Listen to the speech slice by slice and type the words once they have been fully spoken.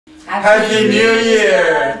Happy New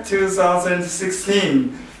Year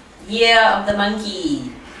 2016! Year of the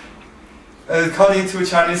Monkey. According to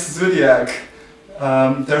Chinese Zodiac,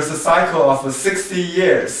 there's a cycle of 60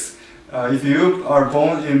 years. If you are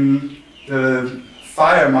born in the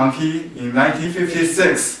fire monkey in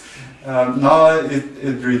 1956, now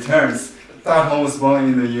it returns. Datong was born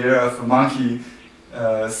in the year of monkey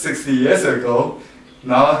 60 years ago.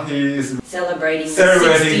 Now he is celebrating his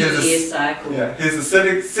 60-year cycle. Yeah, his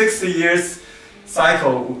 60 years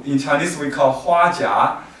cycle. In Chinese we call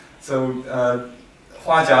Huajia. So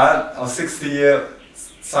Huajia, or 60-year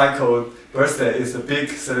cycle birthday, is a big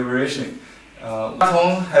celebration.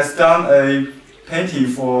 Datong has done a painting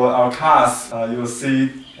for our class. You'll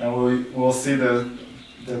see, we'll see the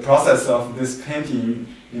process of this painting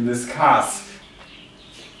in this class.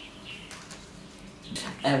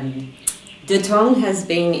 Datong has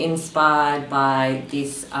been inspired by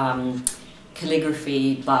this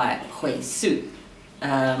calligraphy by Huaisu,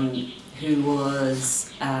 who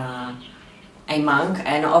was a monk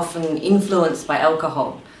and often influenced by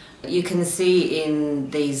alcohol. You can see in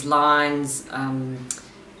these lines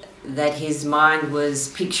that his mind was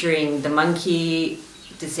picturing the monkey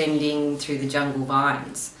descending through the jungle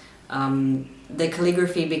vines. The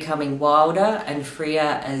calligraphy becoming wilder and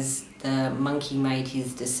freer as the monkey made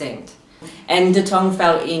his descent. And Datong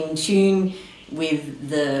felt in tune with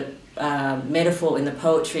the metaphor and the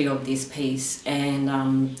poetry of this piece,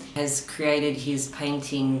 and has created his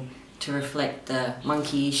painting to reflect the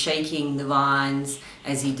monkey shaking the vines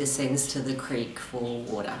as he descends to the creek for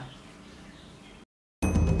water.